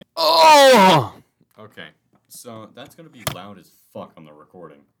Oh! Okay, so that's gonna be loud as fuck on the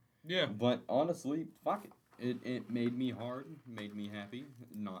recording. Yeah. But honestly, fuck it. It made me hard, made me happy,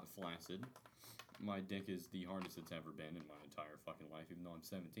 not flaccid. My dick is the hardest it's ever been in my entire fucking life, even though I'm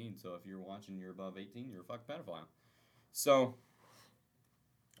 17. So if you're watching, you're above 18, you're a fucking pedophile. So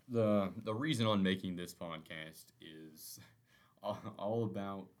the reason I'm making this podcast is all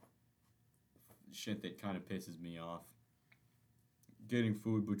about shit that kind of pisses me off. Getting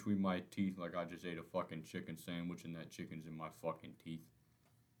food between my teeth like I just ate a fucking chicken sandwich and that chicken's in my fucking teeth.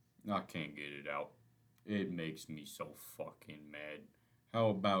 I can't get it out. It makes me so fucking mad. How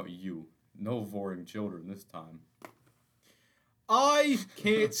about you? No voring children this time. I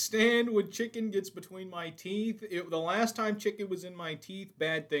can't stand when chicken gets between my teeth. The last time chicken was in my teeth,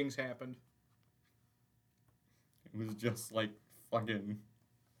 bad things happened. It was just like fucking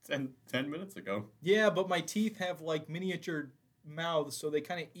 10 minutes ago. Yeah, but my teeth have like miniature mouths, so they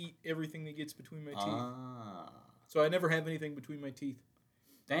kind of eat everything that gets between my teeth. So I never have anything between my teeth.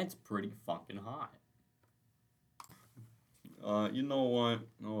 That's pretty fucking hot. You know what?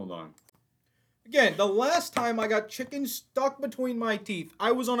 Hold on. Again, the last time I got chicken stuck between my teeth,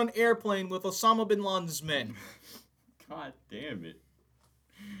 I was on an airplane with Osama bin Laden's men. God damn it.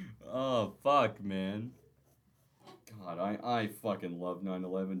 Oh, fuck, man. God, I fucking love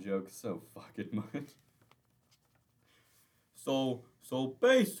 9/11 jokes so fucking much. So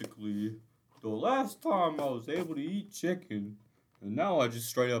basically, the last time I was able to eat chicken, and now I just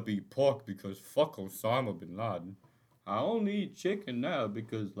straight up eat pork because fuck Osama bin Laden. I only eat chicken now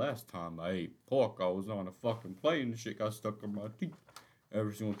because last time I ate pork, I was on a fucking plane and shit got stuck in my teeth.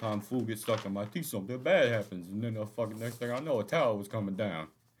 Every single time food gets stuck in my teeth, something bad happens, and then the fucking next thing I know, a tower was coming down.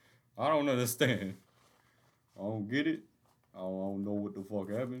 I don't understand. I don't get it. I don't know what the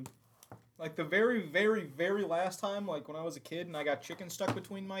fuck happened. Like the very, very, very last time, like when I was a kid and I got chicken stuck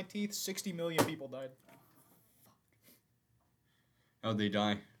between my teeth, 60 million people died. How'd they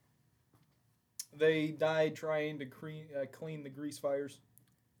die? They died trying to clean the grease fires.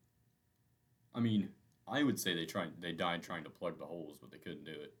 I mean, I would say they died trying to plug the holes, but they couldn't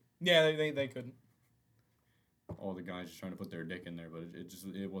do it. Yeah, they couldn't. All the guys just trying to put their dick in there, but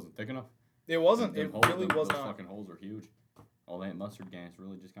it wasn't thick enough. It wasn't. It really was not. Those fucking holes are huge. All that mustard gas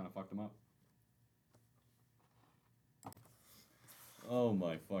really just kind of fucked them up. Oh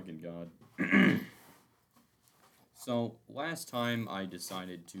my fucking god. So, last time I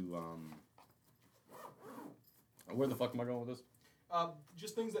decided to, where the fuck am I going with this?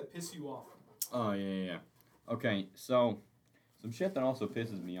 Just things that piss you off. Oh, yeah. Okay, so, some shit that also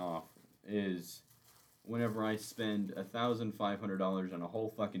pisses me off is whenever I spend $1,500 on a whole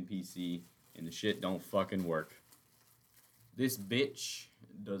fucking PC and the shit don't fucking work. This bitch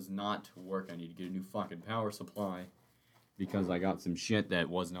does not work. I need to get a new fucking power supply because I got some shit that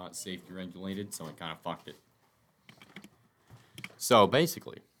was not safety regulated, so I kind of fucked it. So,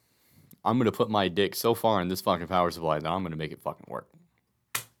 basically, I'm going to put my dick so far in this fucking power supply that I'm going to make it fucking work.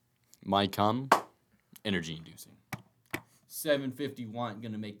 My cum, energy inducing. 750 watt,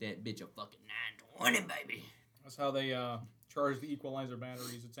 going to make that bitch a fucking 920, baby. That's how they charge the equalizer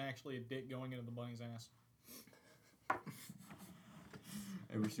batteries. It's actually a dick going into the bunny's ass.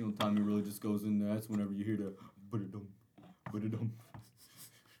 Every single time it really just goes in there, that's whenever you hear the ba-da-dum, ba-da-dum.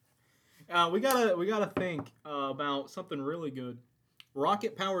 We gotta think about something really good.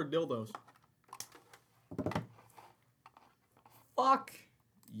 Rocket powered dildos. Fuck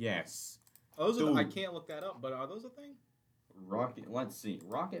yes. I can't look that up, but are those a thing? Let's see.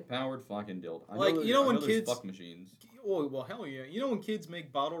 Rocket powered fucking dildo. When kids fuck machines. Well, hell yeah. You know when kids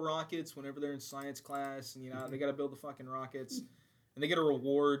make bottle rockets whenever they're in science class, and they gotta build the fucking rockets, and they get a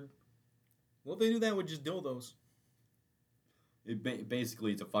reward. What if they do that with just dildos?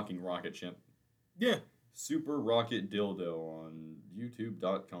 Basically, it's a fucking rocket ship. Yeah. Super Rocket Dildo on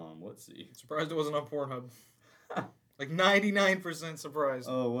YouTube.com. Let's see. Surprised it wasn't on Pornhub. Like 99% surprised.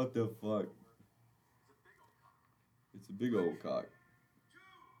 Oh, what the fuck? It's a big old cock.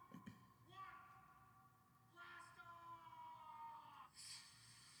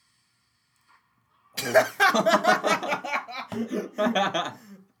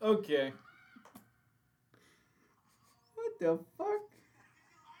 Okay. What the fuck?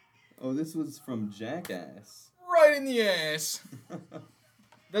 Oh, this was from Jackass. Right in the ass.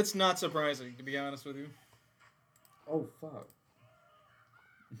 That's not surprising, to be honest with you. Oh, fuck.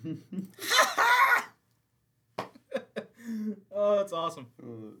 Oh, that's awesome.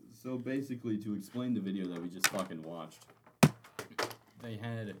 So basically, to explain the video that we just fucking watched, they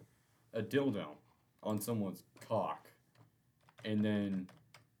had a dildo on someone's cock, and then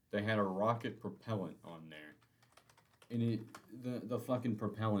they had a rocket propellant on there. and the fucking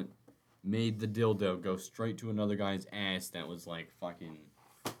propellant made the dildo go straight to another guy's ass that was like fucking,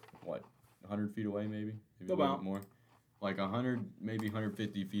 what, 100 feet away maybe? Maybe a little bit more. Like 100, maybe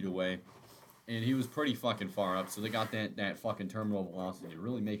 150 feet away. And he was pretty fucking far up, so they got that fucking terminal velocity to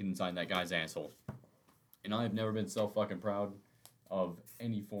really make it inside that guy's asshole. And I have never been so fucking proud of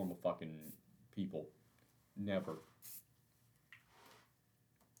any form of fucking people. Never.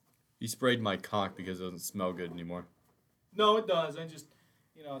 He sprayed my cock because it doesn't smell good anymore. No, it does. I just,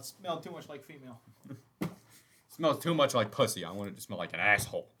 it smelled too much like female. Smells too much like pussy. I want it to smell like an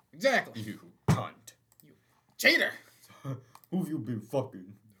asshole. Exactly. You cunt. You cheater. Who you been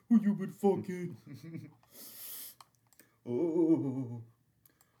fucking? Who you been fucking?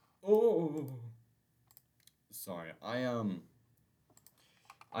 Oh. Sorry, I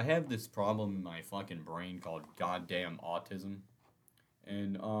have this problem in my fucking brain called goddamn autism,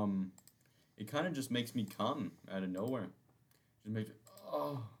 and it kind of just makes me come out of nowhere.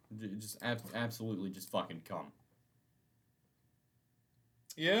 Just makes absolutely just fucking come.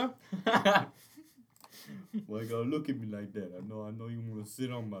 Yeah. Why you gotta look at me like that? I know you wanna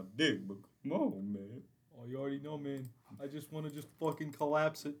sit on my dick, but come on, man. Oh, you already know, man. I just wanna fucking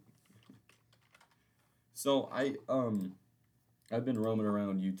collapse it. So I've been roaming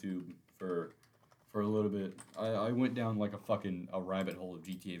around YouTube for a little bit. I went down like a rabbit hole of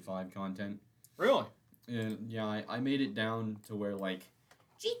GTA 5 content. Really? And yeah, I made it down to where like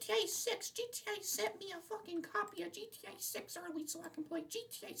GTA 6. GTA sent me a fucking copy of GTA 6 early so I can play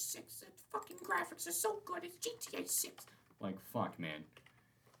GTA 6. The fucking graphics are so good. It's GTA 6. like fuck, man.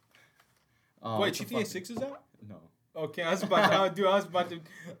 Wait, GTA 6 is out? No. Okay, I was about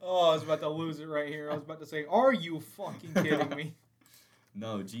to lose it right here. I was about to say, are you fucking kidding me?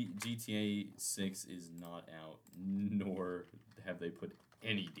 No, GTA 6 is not out, nor have they put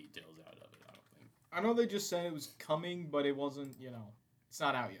any details out of it, I don't think. I know they just said it was coming, but it wasn't, it's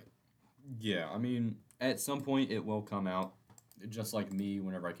not out yet. Yeah, I mean, at some point it will come out, just like me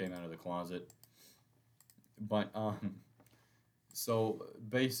whenever I came out of the closet. But, so,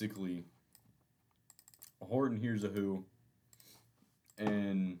 basically, Horton Hears a Who,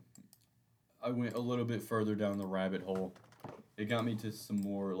 and I went a little bit further down the rabbit hole. It got me to some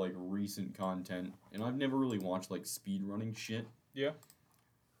more, like, recent content, and I've never really watched, like, speedrunning shit. Yeah.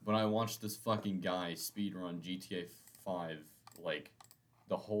 But I watched this fucking guy speedrun GTA 5, like,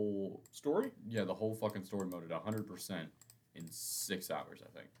 the whole... Story? Yeah, the whole fucking story mode at 100% in 6 hours, I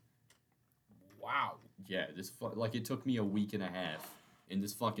think. Wow. Yeah, like, it took me a week and a half, and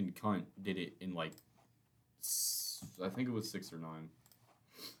this fucking cunt did it in, like, I think it was 6 or 9.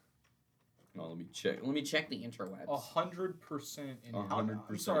 Oh, let me check the interwebs. 100% in 100%.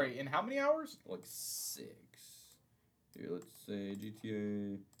 I'm sorry, in how many hours? Like 6. Here, let's say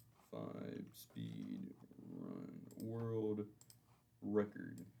GTA 5 speed run world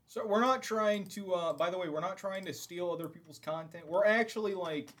record. So we're not trying to, by the way, we're not trying to steal other people's content. We're actually,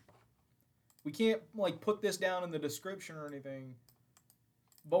 like, we can't, like, put this down in the description or anything.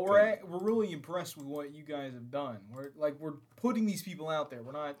 But we're really impressed with what you guys have done. We're putting these people out there.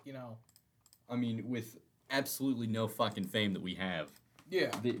 We're not, I mean, with absolutely no fucking fame that we have.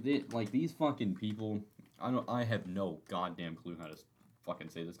 Yeah. Like, these fucking people, I have no goddamn clue how to fucking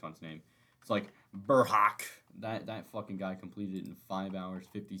say this cunt's name. It's like, Burhak. That fucking guy completed it in 5 hours,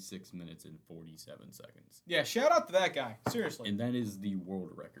 56 minutes, and 47 seconds. Yeah, shout out to that guy. Seriously. And that is the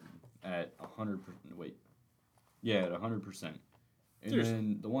world record at 100%. Wait. Yeah, at 100%. And Seriously.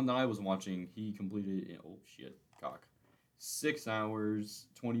 then the one that I was watching, he completed it in, 6 hours,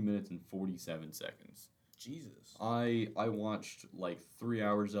 20 minutes, and 47 seconds. Jesus. I watched like 3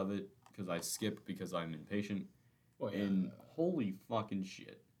 hours of it because I skipped because I'm impatient. Well, yeah. And holy fucking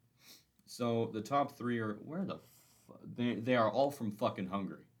shit. So the top 3 are, where the they are all from fucking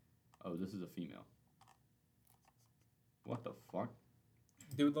Hungary. Oh, this is a female. What the fuck?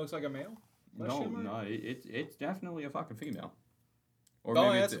 Dude looks like a male? No, it's definitely a fucking female. Or Oh,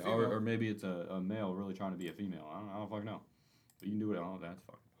 maybe yeah, it's it's a female. or maybe it's a male really trying to be a female. I don't fucking know. But you can do it. Oh, that's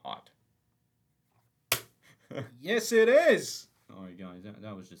fucking hot. Yes, it is. Alright, guys,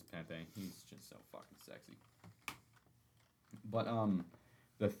 that was just Pepe. He's just so fucking sexy. But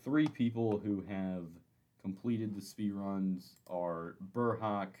the 3 people who have completed the speedruns are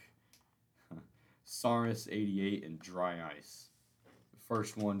Burhak, Saurus88, and Dry Ice.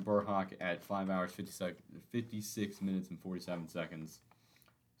 First one, Burhak at 5 hours, 56 minutes, and 47 seconds.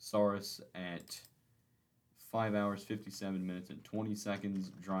 Saurus at 5 hours, 57 minutes, and 20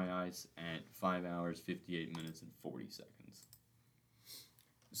 seconds. Dry Ice at 5 hours, 58 minutes, and 40 seconds.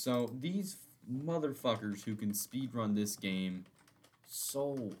 So, these motherfuckers who can speedrun this game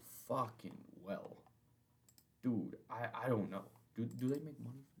so fucking well. dude, I don't know. Do they make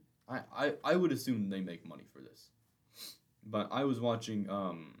money for this? I would assume they make money for this. But I was watching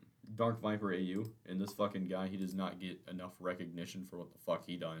Dark Viper AU, and this fucking guy, he does not get enough recognition for what the fuck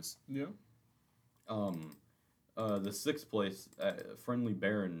he does. Yeah. The sixth place, Friendly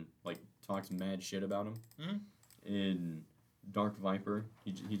Baron, like, talks mad shit about him. In Dark Viper,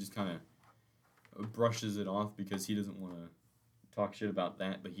 he just kind of brushes it off because he doesn't want to talk shit about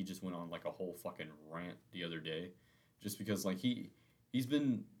that, but he just went on, like, a whole fucking rant the other day. Just because, like, he's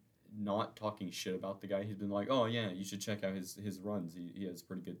been not talking shit about the guy. He's been like, oh, yeah, you should check out his runs. He has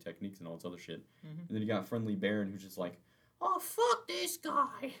pretty good techniques and all this other shit. And then you got Friendly Baron, who's just like, Oh, fuck this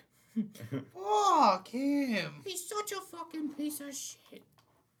guy. Fuck him. He's such a fucking piece of shit.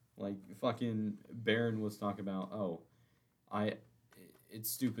 like, fucking Baron was talking about, it's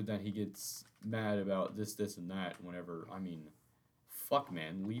stupid that he gets mad about this, and that whenever, I mean, fuck,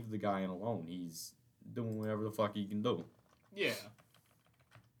 man, leave the guy alone. He's doing whatever the fuck he can do. Yeah.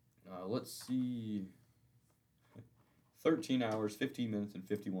 Let's see. 13 hours, 15 minutes, and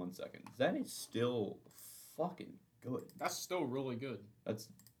 51 seconds. That is still fucking good. That's still really good. That's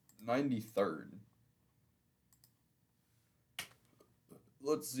 93rd.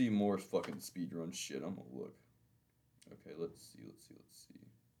 Let's see more fucking speedrun shit. I'm gonna look. Okay, let's see.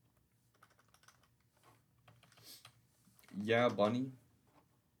 Yeah, Bunny.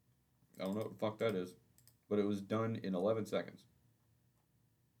 I don't know what the fuck that is. But it was done in 11 seconds.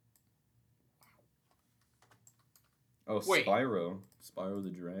 Oh, Wait. Spyro the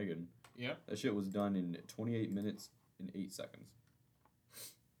Dragon. Yeah. That shit was done in 28 minutes and 8 seconds.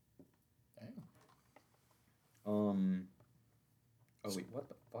 Damn. Oh wait, what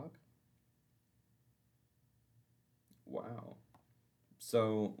the fuck? Wow.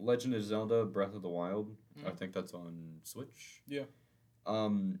 So, Legend of Zelda Breath of the Wild, I think that's on Switch. Yeah.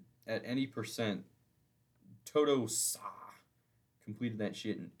 At any percent, Toto Sa completed that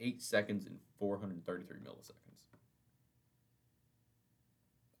shit in 8 seconds and 433 milliseconds.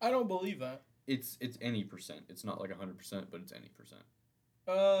 I don't believe that. It's any percent. It's not like 100%, but it's any percent.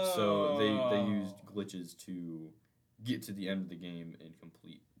 Oh. So they used glitches to get to the end of the game and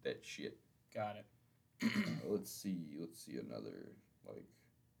complete that shit. Got it. Let's see another, like...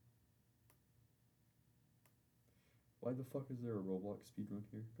 Why the fuck is there a Roblox speedrun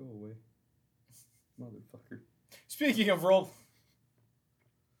here? Go away. Motherfucker. Speaking of roll,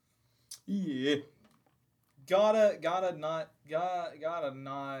 Yeah. gotta not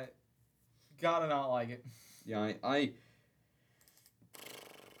like it. Yeah,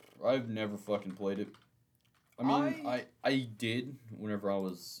 I've never fucking played it. I mean, I did whenever I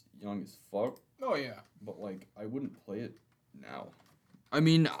was young as fuck, Oh yeah. but, like, I wouldn't play it now. I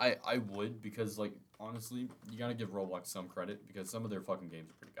mean, I would, because, like, honestly, you gotta give Roblox some credit, because some of their fucking games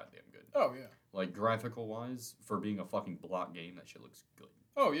are pretty goddamn good. Oh yeah. Like, graphical-wise, for being a fucking block game, that shit looks good.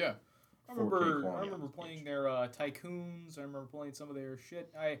 Oh yeah. I 4K remember quality on this playing bitch. their Tycoons. I remember playing some of their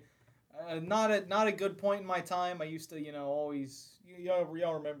shit. Not a good point in my time. I used to, always y'all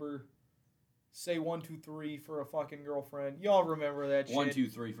remember say 1 2 3 for a fucking girlfriend. Y'all remember that shit. 1, 2,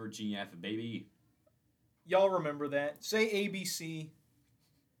 3 for GF, baby. Y'all remember that. Say ABC.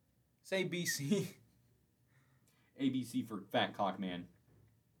 Say BC. ABC for Fat Cock Man.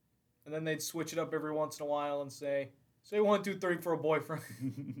 And then they'd switch it up every once in a while and say 1 2 3 for a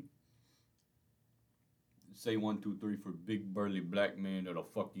boyfriend. Say 1, 2, 3 for big burly black man that'll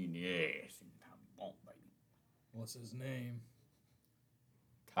fuck you in the ass. And how you want, baby. What's his name?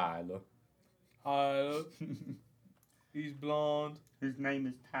 Tyler. Tyler. He's blonde. His name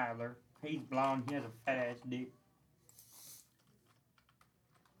is Tyler. He's blonde. He has a fat ass dick.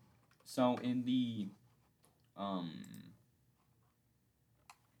 So in the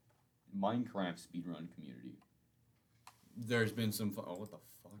Minecraft speedrun community, there's been some fun. Oh, what the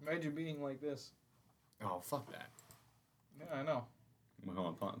fuck? Imagine being like this. Oh, fuck that. Yeah, I know. Wait,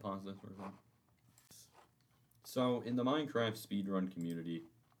 hold on, pause this for a second. So, in the Minecraft speedrun community,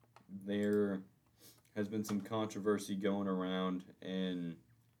 there has been some controversy going around, and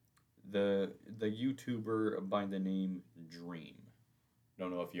the YouTuber by the name Dream.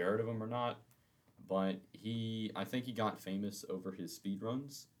 Don't know if you heard of him or not, but I think he got famous over his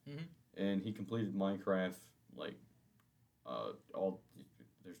speedruns, and he completed Minecraft, like,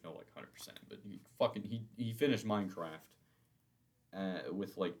 there's no, like, 100%, but he finished Minecraft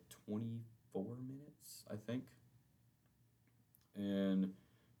with, like, 24 minutes, I think. And,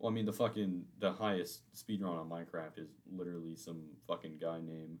 well, I mean, the highest speedrun on Minecraft is literally some fucking guy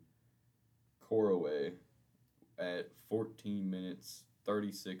named Koroway at 14 minutes,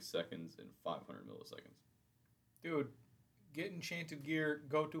 36 seconds, and 500 milliseconds. Dude, get enchanted gear,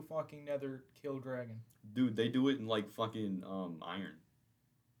 go to fucking Nether, kill dragon. Dude, they do it in like fucking iron.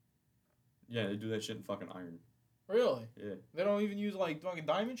 Yeah, they do that shit in fucking iron. Really? Yeah. They don't even use like fucking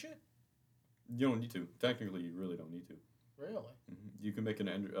diamond shit? You don't need to. Technically, you really don't need to. Really? You can make an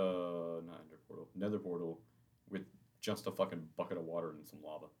nether portal with just a fucking bucket of water and some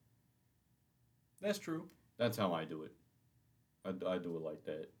lava. That's true. That's how I do it. I do it like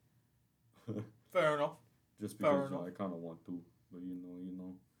that. Fair enough. Just Fair because enough. I kind of want to, but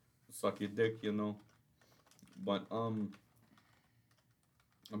suck your dick, But I'm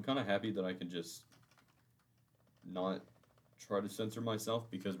kind of happy that I can just not try to censor myself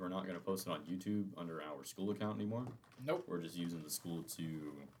because we're not going to post it on YouTube under our school account anymore. Nope. We're just using the school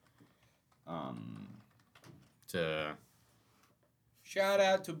to Shout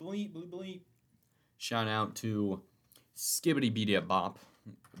out to Bleep, Bleep, Bleep. shout out to Skibbity Bedia Bop,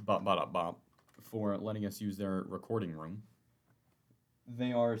 Bop, for letting us use their recording room.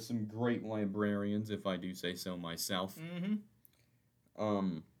 They are some great librarians, if I do say so myself. Mm-hmm.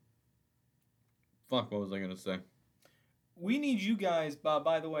 Fuck, what was I gonna say? We need you guys,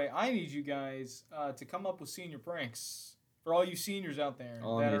 by the way, I need you guys to come up with senior pranks for all you seniors out there that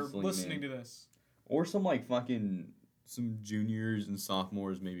are Honestly, listening man. to this. Or some like fucking some juniors and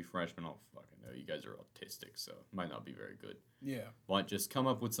sophomores, maybe freshmen. Oh fucking know, you guys are autistic, so it might not be very good. Yeah. But just come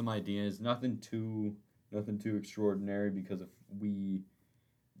up with some ideas. Nothing too extraordinary, because if we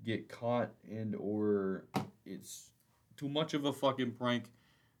get caught and or it's too much of a fucking prank,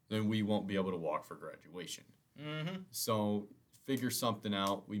 then we won't be able to walk for graduation. Mm-hmm. So figure something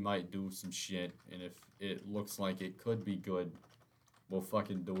out. We might do some shit, and if it looks like it could be good, we'll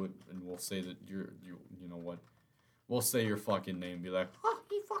fucking do it, and we'll say that you know what? We'll say your fucking name and be like, Oh,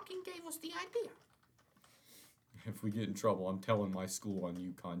 he fucking gave us the idea. if we get in trouble, I'm telling my school on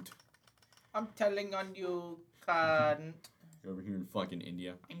you, cunt. I'm telling on you, cunt. You're over here in fucking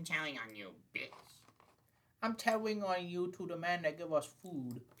India. I'm telling on you, bitch. I'm telling on you to the man that give us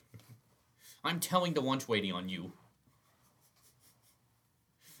food. I'm telling the lunch lady on you.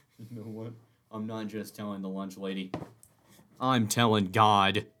 You know what? I'm not just telling the lunch lady. I'm telling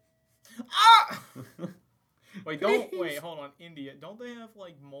God. Ah! Wait, hold on. India, don't they have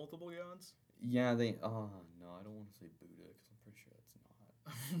like multiple gods? Yeah, they. Oh no, I don't want to say Buddha because I'm pretty sure it's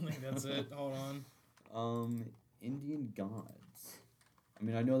not. I think that's it. Hold on. Indian gods. I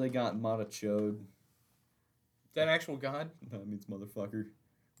mean, I know they got Matachode. That actual god? That means motherfucker.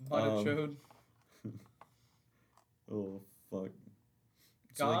 Madachode. Oh fuck.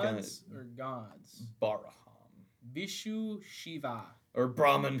 Gods or gods? Baraham Vishu, Shiva. or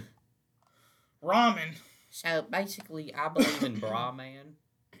Brahman. Ramen. So basically, I believe in Brahman.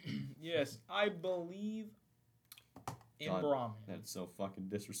 Yes, I believe in God, Brahman. That's so fucking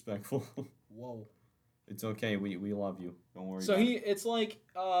disrespectful. Whoa. It's okay. We love you. Don't worry. So about he, it. it's like,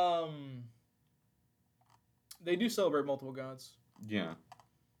 they do celebrate multiple gods. Yeah.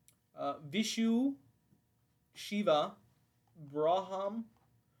 Vishu, Shiva, Brahman,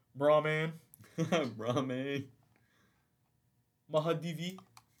 Brahman. Mahadevi,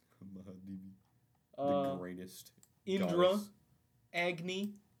 Mahadevi. The uh, greatest. Indra, goddess.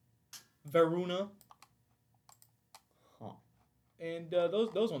 Agni, Varuna, Huh. and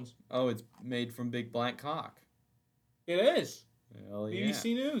those ones. Oh, it's made from big black cock. It is. Hell yeah.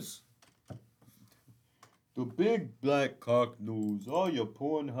 BBC News. The big black cock news. All your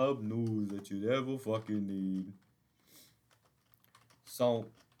Pornhub news that you'd ever fucking need. So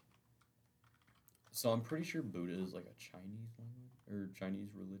I'm pretty sure Buddha is like a Chinese language or Chinese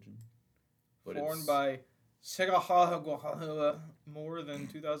religion. But Born by Segahahagwahahua more than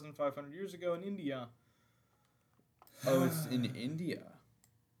 2,500 years ago in India. Oh, it's in India.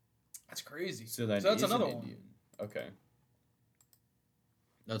 That's crazy. So that's another an one. Indian. Okay.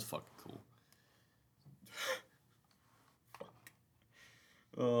 That's fucking cool.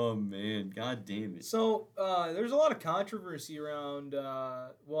 Oh man, god damn it. So there's a lot of controversy around.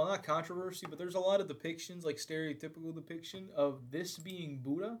 Well, not controversy, but there's a lot of depictions, like stereotypical depiction of this being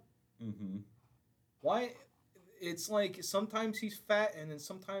Buddha. Mm-hmm. Why? It's like sometimes he's fat and then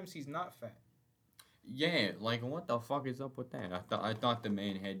sometimes he's not fat. Yeah, like what the fuck is up with that? I thought the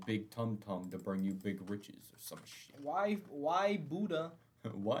man had big tum tum to bring you big riches or some shit. Why Buddha?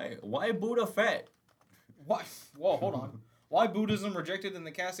 Why Buddha fat? Why? Whoa, hold on. Why Buddhism rejected in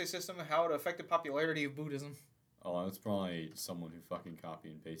the caste system and how it affected popularity of Buddhism? Oh, it's probably someone who fucking copy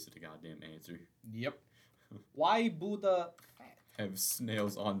and pasted a goddamn answer. Yep. Why Buddha fat? Have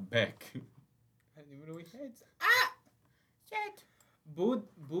snails on back. I didn't even know he had. Ah! Shit.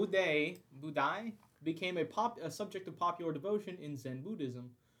 Budai became a subject of popular devotion in Zen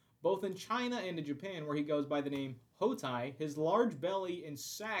Buddhism, both in China and in Japan, where he goes by the name Hotei, his large belly and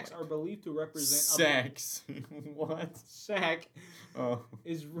sacks are believed to represent Sex. What? Sack Oh.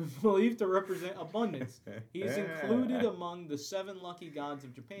 is believed to represent abundance. He is included among the 7 lucky gods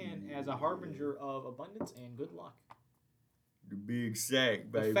of Japan as a harbinger of abundance and good luck. The big sack,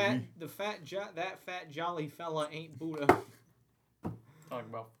 baby. That fat jolly fella ain't Buddha. Talking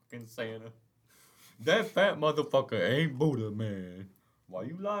about fucking Santa. That fat motherfucker ain't Buddha, man. Why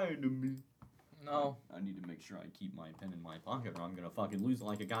you lying to me? No. I need to make sure I keep my pen in my pocket or I'm gonna fucking lose it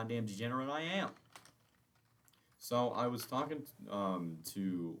like a goddamn degenerate I am. So I was talking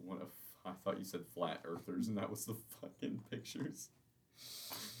to one of, I thought you said flat earthers and that was the fucking pictures.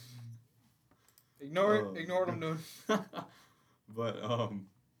 Ignore it. Ignore what I'm doing. But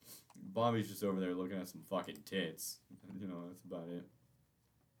Bobby's just over there looking at some fucking tits. You know, that's about it.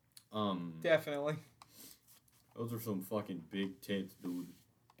 Definitely. Those are some fucking big tits, dude.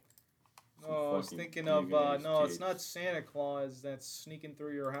 Some No, I was fucking thinking of, big-ass no, it's tits. not Santa Claus that's sneaking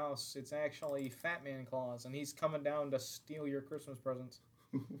through your house. It's actually Fat Man Claus, and he's coming down to steal your Christmas presents.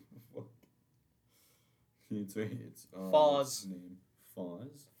 it's Foz. what's his name?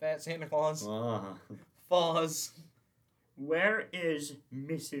 Foz? Fat Santa Claus. Ah. Foz. Where is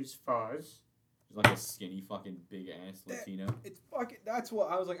Mrs. Foz? He's like a skinny fucking big ass Latino. It's fucking, that's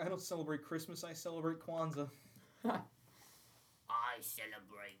what, I was like, I don't celebrate Christmas, I celebrate Kwanzaa. I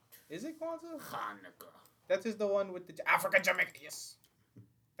celebrate Is it Kwanzaa? Hanukkah. That is the one with the African Jamaica, yes.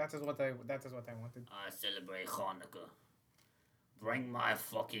 That is what I wanted. I celebrate Hanukkah. Bring my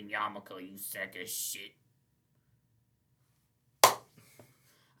fucking yarmulke, you sack of shit.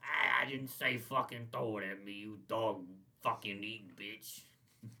 I didn't say fucking throw it at me, you dog fucking eating bitch.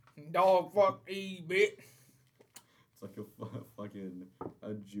 Dog fuck e bit. It's like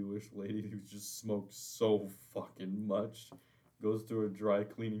a Jewish lady who just smokes so fucking much. Goes to a dry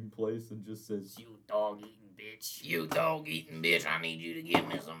cleaning place and just says, You dog eating bitch. You dog eating bitch, I need you to give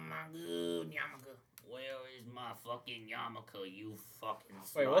me some of my good yarmulke. Where is my fucking yarmulke, you fucking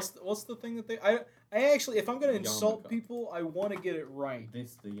Wait, slut? what's the thing that they? I actually, if I'm gonna insult Yarmulke. people, I want to get it right.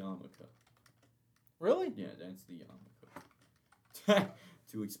 That's the yarmulke. Really? Yeah, that's the yarmulke.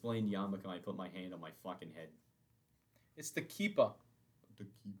 To explain yarmulke, I put my hand on my fucking head. It's the kippah. The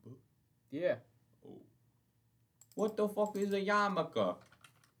keeper? Yeah. Oh. What the fuck is a yarmulke?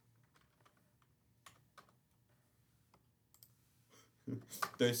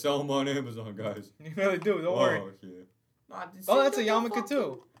 They sell them on Amazon, guys. You really do. Don't worry. Yeah. Oh, that's a yarmulke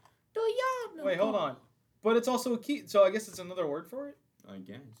too. The yarmulke. Wait, hold on. But it's also a key. So I guess it's another word for it. I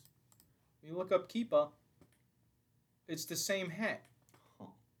guess. You look up kippah. It's the same hat. Huh.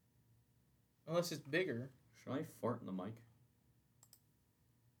 Unless it's bigger. Should I fart in the mic?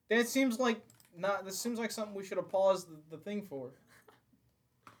 That seems like not. This seems like something we should have paused the thing for.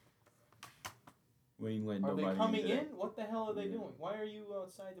 We ain't letting Are they nobody coming into in? that. What the hell are they Yeah. doing? Why are you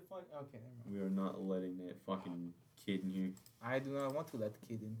outside the fuck? Okay, never mind. We are not letting that fucking kid in here. I do not want to let the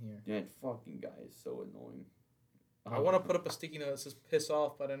kid in here. That fucking guy is so annoying. I want to put up a sticky note that says "piss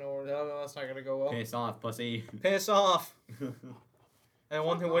off," but I know that's not gonna go well. Piss off, pussy. Piss off. And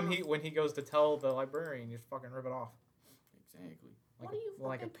when he goes to tell the librarian, you just fucking rip it off. Exactly. What are you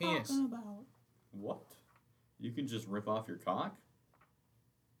like a fucking penis. talking about? What? You can just rip off your cock?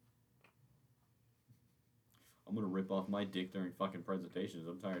 I'm gonna rip off my dick during fucking presentations.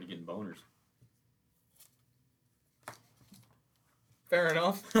 I'm tired of getting boners. Fair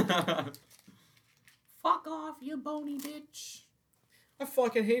enough. Fuck off, you bony bitch. I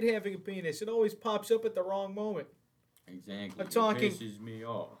fucking hate having a penis. It always pops up at the wrong moment. Exactly. I'm It talking- pisses me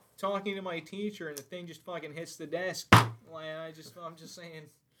off. Talking to my teacher and the thing just fucking hits the desk. Like, I'm just saying.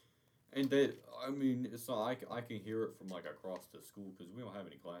 And that, I mean, so I can hear it from like across the school because we don't have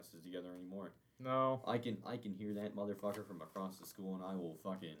any classes together anymore. No. I can hear that motherfucker from across the school, and I will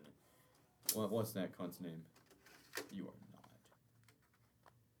fucking. What's that cunt's name? You are not.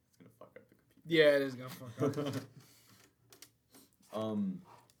 It's gonna fuck up the computer. Yeah, it is gonna fuck up.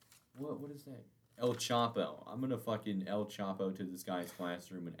 What is that? El Chapo. I'm gonna fucking El Chapo to this guy's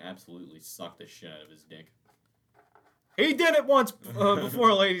classroom and absolutely suck the shit out of his dick. He did it once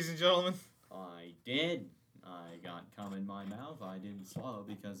before, ladies and gentlemen. I did. I got cum in my mouth. I didn't swallow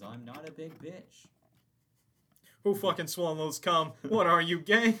because I'm not a big bitch. Who fucking swallows cum? What are you,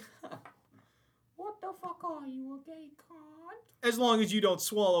 gay? What the fuck are you, a gay cunt? As long as you don't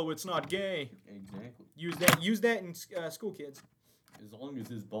swallow, it's not gay. Exactly. Use that in school, kids. As long as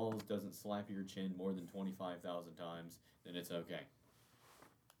his balls doesn't slap your chin more than 25,000 times, then it's okay.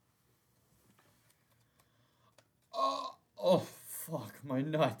 Oh, fuck, my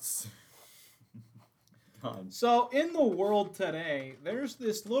nuts. God. So, in the world today, there's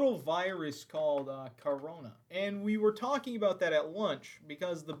this little virus called corona. And we were talking about that at lunch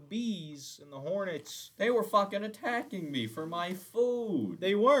because the bees and the hornets, They were fucking attacking me for my food.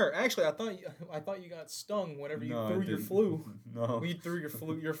 they were. Actually, I thought you got stung whenever you No, I threw your didn't. flu. No. When you threw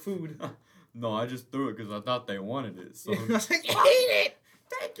your food. No, I just threw it because I thought they wanted it. So. I was like, Eat it!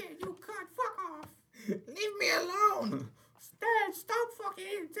 Take it, you cunt! Fuck off! Leave me alone! Dad, stop fucking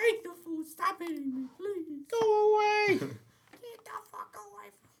eating! Take the food! Stop eating me, please! go away! Get the fuck away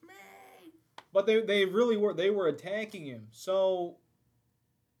from me! But they really were. They were attacking him. So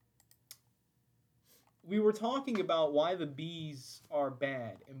we were talking about why the bees are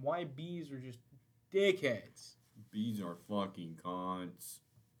bad and why bees are just dickheads. Bees are fucking cons.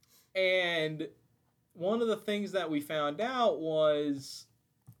 And one of the things that we found out was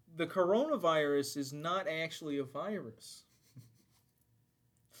the coronavirus is not actually a virus.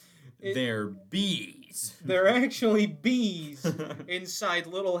 They're bees. They're actually bees inside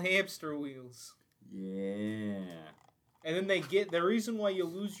little hamster wheels. Yeah. And then the reason why you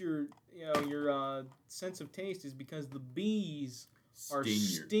lose your sense of taste is because the bees are Sting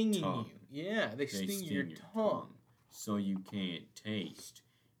your stinging tongue. you. Yeah, they sting your tongue. So you can't taste.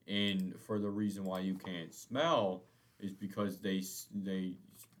 And for the reason why you can't smell is because they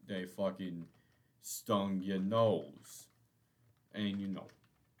fucking stung your nose. And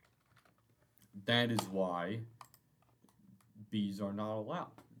that is why bees are not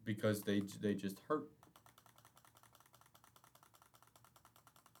allowed, because they just hurt.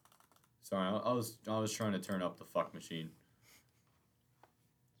 Sorry, I was trying to turn up the fuck machine.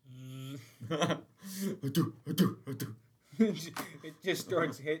 It just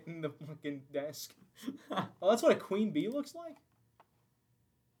starts hitting the fucking desk. Oh, that's what a queen bee looks like?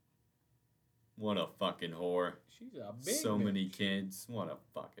 What a fucking whore. She's a big So bitch. many kids. What a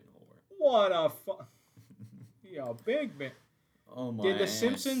fucking whore. What a Yeah, a big bitch. Oh my Did the ass.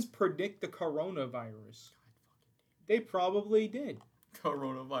 Simpsons predict the coronavirus? They probably did.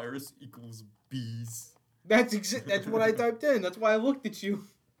 Coronavirus equals bees. That's what I typed in. That's why I looked at you.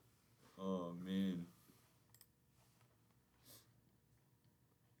 Oh man.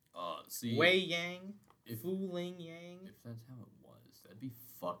 See, Wei Yang, if Fu Ling Yang. if that's how it was, that'd be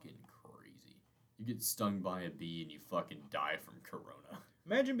fucking crazy. You get stung by a bee and you fucking die from corona.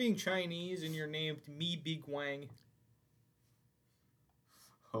 Imagine being Chinese and you're named Mi Big Wang.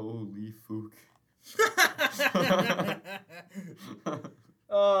 Holy fuck.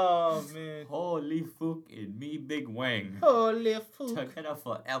 Oh man. Holy fuck and me big wang. Holy fuck. Together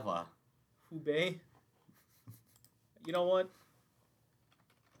forever. Hubei. You know what?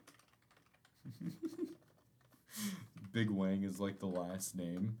 Big Wang is like the last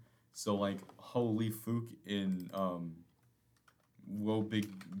name. So like Holy Fook and Whoa Big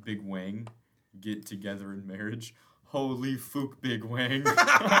Wang get together in marriage. Holy Fook Big Wang.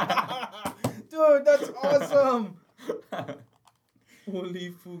 Dude, that's awesome. Holy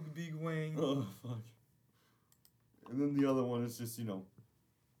fuck, Big Wang. Oh fuck. And then the other one is just,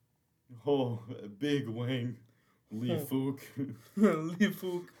 oh Big Wang. Lee Fook. Li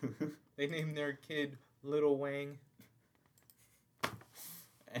Fook. They named their kid Little Wang.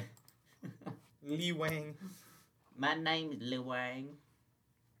 Li Wang. My name is Lil Wang.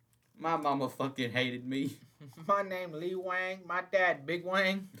 My mama fucking hated me. My name Li Wang. My dad Big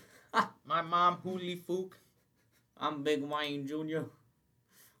Wang. My mom Huli Fook. I'm Big Wayne Jr.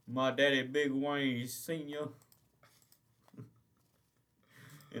 My daddy Big Wayne Sr.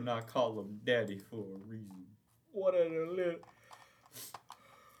 And I call him daddy for a reason. What a little.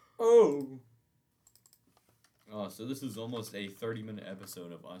 Oh, so this is almost a 30-minute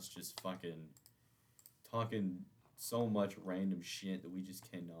episode of us just fucking talking so much random shit that we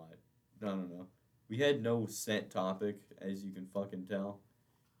just cannot. No. We had no set topic, as you can fucking tell.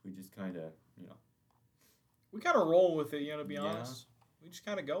 We just kind of, We kind of roll with it, to be Yeah. honest. We just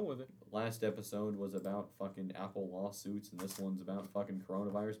kind of go with it. Last episode was about fucking Apple lawsuits, and this one's about fucking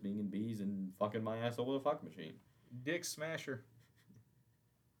coronavirus being in bees and fucking my asshole with a fuck machine. Dick Smasher.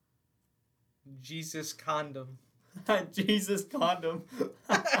 Jesus Condom. Jesus condom.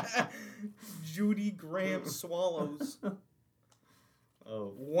 Judy Graham Swallows.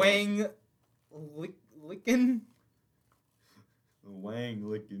 Oh. Wang Lickin'? Wang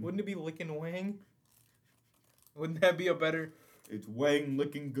licking. Wouldn't it be Lickin' Wang? Wouldn't that be a better It's Wang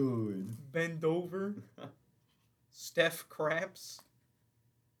looking good. bend over? Steph Craps?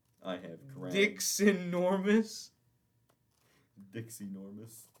 I have crabs. Dix Enormous? Dixie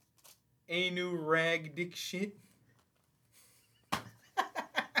Normus. Anu Rag Dick Shit?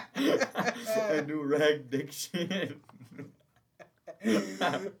 A new rag dick shit.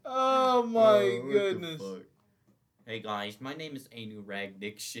 Oh my what the goodness. fuck? Hey guys, my name is Anu Rag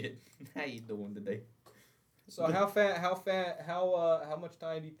Dick Shit. How you doing today? So how much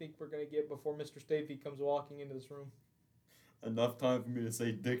time do you think we're gonna get before Mr. Stafey comes walking into this room? Enough time for me to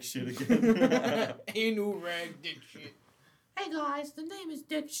say dick shit again. Anu Rag Dick Shit. Hey guys, the name is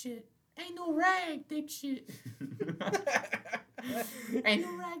Dick Shit. Ain't no rag, Dick Shit. Ain't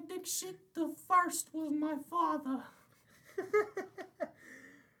no rag, Dick Shit. The first was my father.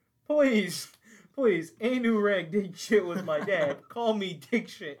 Please, Anu Rag Dick Shit was my dad. Call me Dick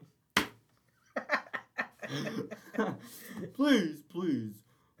Shit. Please.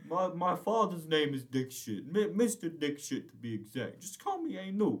 My father's name is Dick Shit. Mr. Dick Shit to be exact. Just call me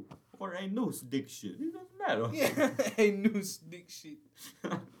Anu. Or Anu's Dick Shit. It doesn't matter. Yeah, Anu's Dick Shit.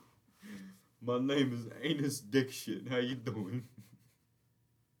 My name is Anus Dick Shit. How you doing?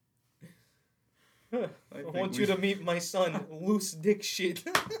 I want you to meet my son, Loose Dick Shit.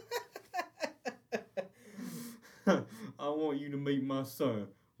 I want you to meet my son,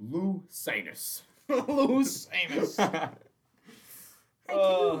 Lou Sanus. Loose Amos. Hey,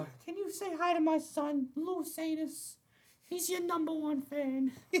 can you say hi to my son, Lou Sanus? He's your number one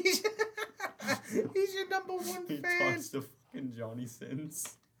fan. He's your number one He fan. talks to fucking Johnny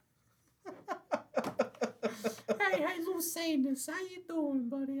Sins. Hey, Lou Sanus, how you doing,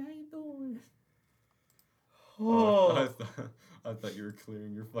 buddy? How you doing? Oh, I thought you were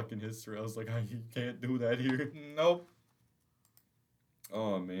clearing your fucking history. I was like, you can't do that here. nope.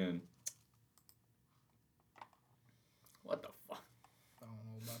 Oh man. What the fuck? I don't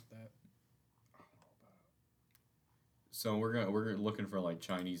know about that. So we're looking for like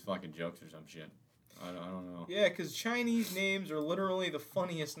Chinese fucking jokes or some shit. I don't know. Yeah, because Chinese names are literally the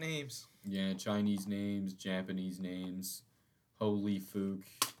funniest names. Yeah, Chinese names, Japanese names, holy fook,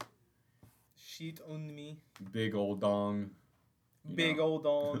 Shit on me. big old dong. you Big know. old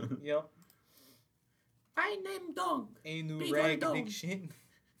dong. Yep. I named Dong. Anu Big Rag old Dick dong. Shit.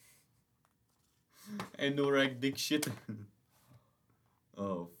 And no rag dick shit.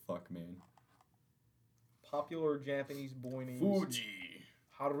 Oh fuck, man. Popular Japanese boy names. Fuji.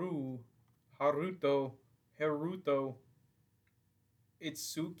 Haruto,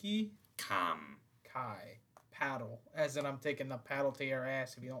 Itsuki, Kam. Kai, Paddle. As in, I'm taking the paddle to your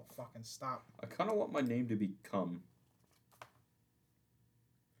ass if you don't fucking stop. I kind of want my name to be Cum.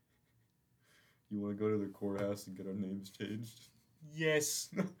 You want to go to the courthouse and get our names changed? Yes.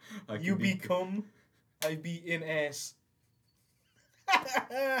 I can You be become, I be in ass.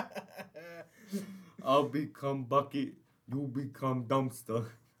 I'll become Bucket. You become Dumpster.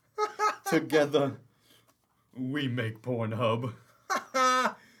 Together, we make Pornhub.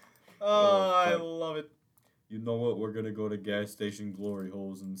 Oh, I fuck. love it. You know what? We're gonna go to gas station glory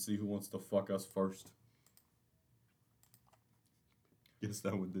holes and see who wants to fuck us first. Guess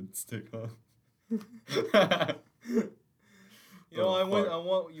that one didn't stick, huh? You know, Oh, when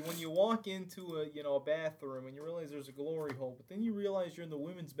fuck. you walk into a bathroom and you realize there's a glory hole, but then you realize you're in the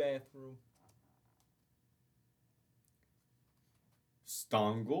women's bathroom.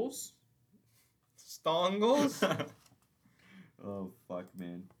 Stongles? Stongles? Oh, fuck,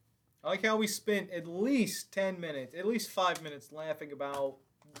 man. I like how we spent at least 10 minutes, at least 5 minutes laughing about.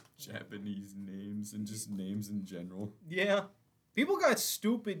 Japanese names and just names in general. Yeah. People got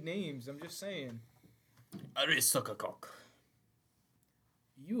stupid names, I'm just saying. Arisakakok.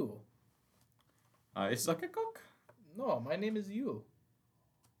 You. Arisakakok? No, my name is you.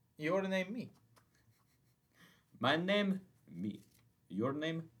 Your name me. My name, me. Your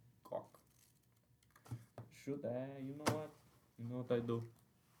name, Cock. Should I? You know what? You know what I do?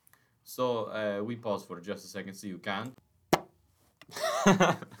 So, we pause for just a second so you can.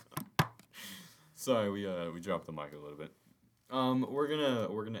 Sorry, we dropped the mic a little bit. We're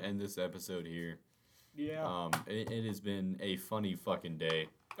gonna end this episode here. Yeah. It has been a funny fucking day.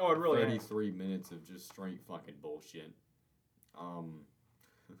 Oh, it really is. 33 minutes of just straight fucking bullshit.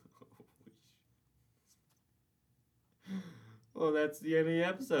 Well, that's the end of the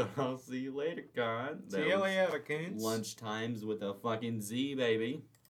episode. I'll see you later, God. See you later, kids. Lunch times with a fucking Z, baby.